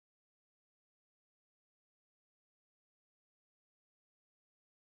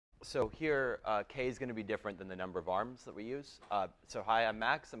So here, k is going to be different than the number of arms that we use. So hi, I'm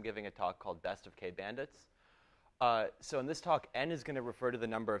Max. I'm giving a talk called Best of K Bandits. So in this talk, n is going to refer to the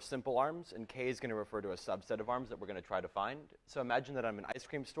number of simple arms, and k is going to refer to a subset of arms that we're going to try to find. So imagine that I'm an ice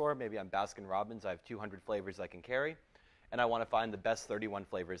cream store. Maybe I'm Baskin-Robbins. I have 200 flavors I can carry, and I want to find the best 31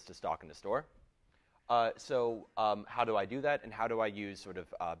 flavors to stock in the store. So how do I do that, and how do I use sort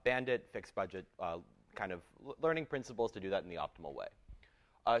of bandit, fixed budget kind of learning principles to do that in the optimal way?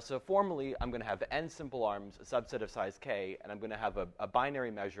 So formally, I'm going to have n simple arms, a subset of size k, and I'm going to have a binary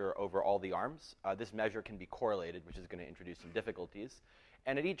measure over all the arms. This measure can be correlated, which is going to introduce some difficulties.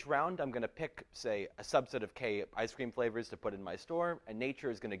 And at each round, I'm going to pick, say, a subset of k ice cream flavors to put in my store, and nature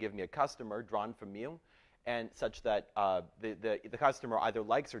is going to give me a customer drawn from mu, and such that the customer either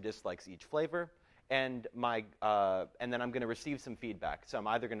likes or dislikes each flavor. And then I'm going to receive some feedback. So I'm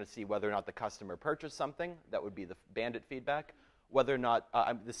either going to see whether or not the customer purchased something, that would be the bandit feedback, whether or not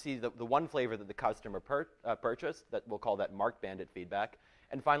the one flavor that the customer purchased, that we'll call that marked bandit feedback.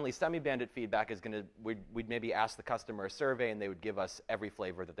 And finally, semi-bandit feedback is going to, we'd maybe ask the customer a survey, and they would give us every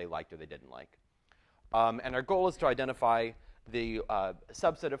flavor that they liked or they didn't like. And our goal is to identify the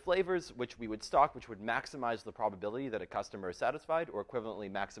subset of flavors which we would stock, which would maximize the probability that a customer is satisfied, or equivalently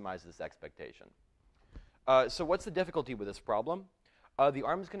maximize this expectation. So what's the difficulty with this problem? The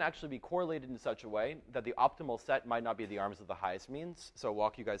arms can actually be correlated in such a way that the optimal set might not be the arms of the highest means. So I'll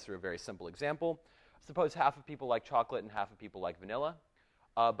walk you guys through a very simple example. Suppose half of people like chocolate and half of people like vanilla,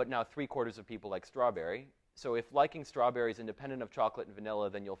 but now 3/4 of people like strawberry. So if liking strawberry is independent of chocolate and vanilla,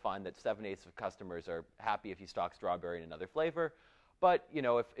 then you'll find that 7/8 of customers are happy if you stock strawberry in another flavor. But you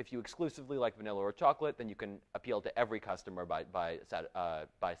know, if you exclusively like vanilla or chocolate, then you can appeal to every customer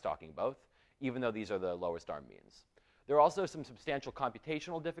by stocking both, even though these are the lowest arm means. There are also some substantial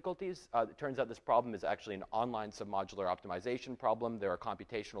computational difficulties. It turns out this problem is actually an online submodular optimization problem. There are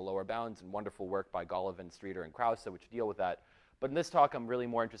computational lower bounds and wonderful work by Golovin, Streeter, and Krause which deal with that. But in this talk, I'm really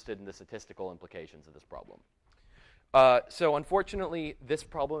more interested in the statistical implications of this problem. So unfortunately, this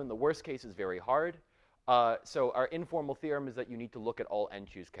problem in the worst case is very hard. So our informal theorem is that you need to look at all n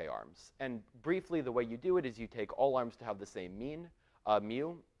choose k arms. And briefly, the way you do it is you take all arms to have the same mean,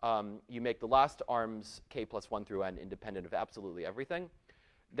 mu. You make the last arms k plus 1 through n independent of absolutely everything.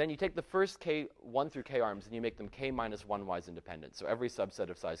 Then you take the first k 1 through k arms and you make them k minus 1 wise independent. So every subset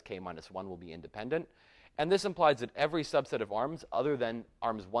of size k minus 1 will be independent. And this implies that every subset of arms other than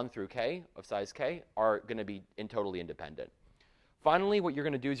arms 1 through k of size k are going to be totally independent. Finally, what you're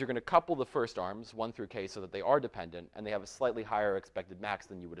going to do is you're going to couple the first arms 1 through k so that they are dependent, and they have a slightly higher expected max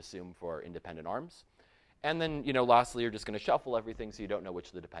than you would assume for independent arms. And then, you know, lastly, you're just going to shuffle everything so you don't know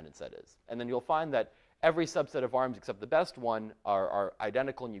which the dependent set is. And then you'll find that every subset of arms except the best one are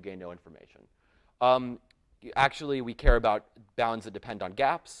identical, and you gain no information. Actually, we care about bounds that depend on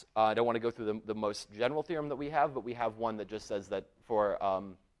gaps. I don't want to go through the most general theorem that we have, but we have one that just says that for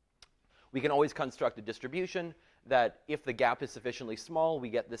we can always construct a distribution that if the gap is sufficiently small, we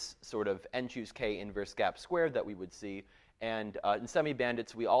get this sort of n choose k inverse gap squared that we would see. And in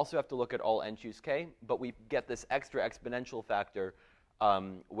semi-bandits, we also have to look at all n choose k, but we get this extra exponential factor,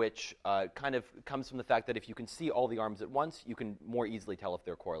 which kind of comes from the fact that if you can see all the arms at once, you can more easily tell if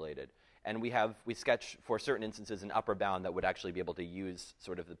they're correlated. And we sketch for certain instances an upper bound that would actually be able to use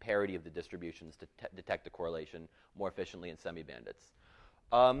sort of the parity of the distributions to detect the correlation more efficiently in semi-bandits.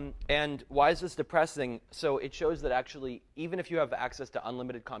 And why is this depressing? So it shows that actually, even if you have access to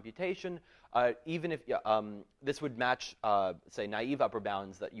unlimited computation, even if this would match, say, naive upper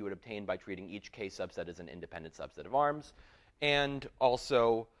bounds that you would obtain by treating each k subset as an independent subset of arms, and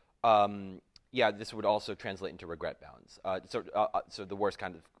also, this would also translate into regret bounds. So the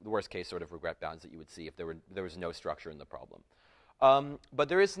worst case sort of regret bounds that you would see if there was no structure in the problem. But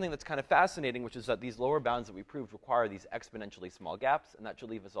there is something that's kind of fascinating, which is that these lower bounds that we proved require these exponentially small gaps, and that should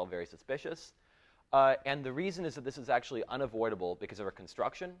leave us all very suspicious. And the reason is that this is actually unavoidable because of our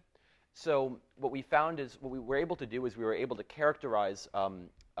construction. So what we found is, what we were able to do is we were able to characterize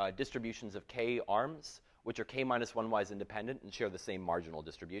distributions of k arms, which are k minus 1 wise independent and share the same marginal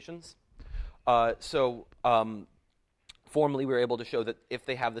distributions. Formally, we were able to show that if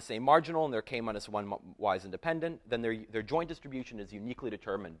they have the same marginal and they're k minus 1 wise independent, then their joint distribution is uniquely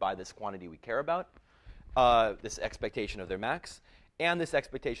determined by this quantity we care about, this expectation of their max. And this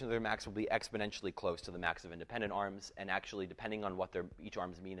expectation of their max will be exponentially close to the max of independent arms. And actually, depending on what each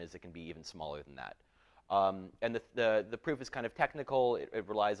arm's mean is, it can be even smaller than that. And the proof is kind of technical. It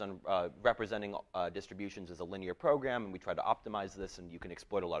relies on representing distributions as a linear program, and we try to optimize this, and you can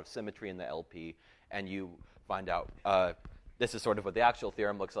exploit a lot of symmetry in the LP, and you find out this is sort of what the actual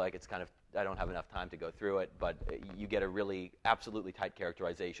theorem looks like. It's kind of, I don't have enough time to go through it, but you get a really absolutely tight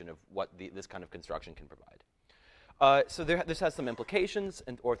characterization of what this kind of construction can provide. So this has some implications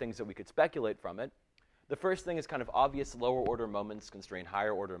or things that we could speculate from it. The first thing is kind of obvious lower order moments constrain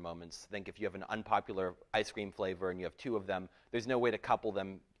higher order moments. Think if you have an unpopular ice cream flavor and you have two of them, there's no way to couple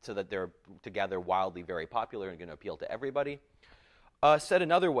them so that they're together wildly very popular and going to appeal to everybody. Said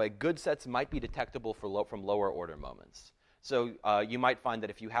another way, good sets might be detectable from lower order moments. So you might find that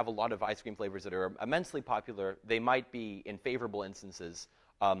if you have a lot of ice cream flavors that are immensely popular, they might be, in favorable instances,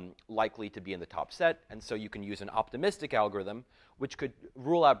 likely to be in the top set. And so you can use an optimistic algorithm, which could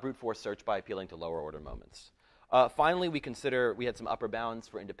rule out brute force search by appealing to lower order moments. Finally, we had some upper bounds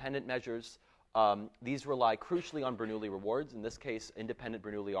for independent measures. These rely crucially on Bernoulli rewards. In this case, independent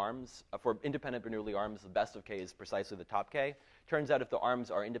Bernoulli arms. For independent Bernoulli arms, the best of k is precisely the top k. Turns out if the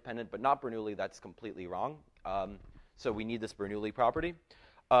arms are independent but not Bernoulli, that's completely wrong. So we need this Bernoulli property.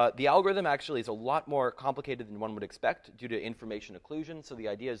 The algorithm actually is a lot more complicated than one would expect due to information occlusion. So the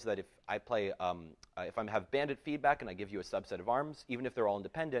idea is that if I have bandit feedback and I give you a subset of arms, even if they're all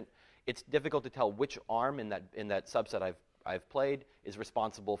independent, it's difficult to tell which arm in that subset I've played is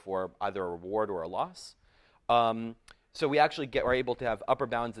responsible for either a reward or a loss. So we actually are able to have upper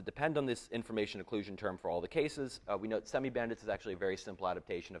bounds that depend on this information occlusion term for all the cases. We note semi-bandits is actually a very simple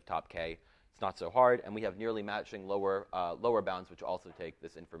adaptation of top k. It's not so hard, and we have nearly matching lower bounds, which also take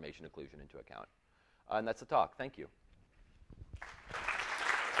this information occlusion into account. And that's the talk. Thank you.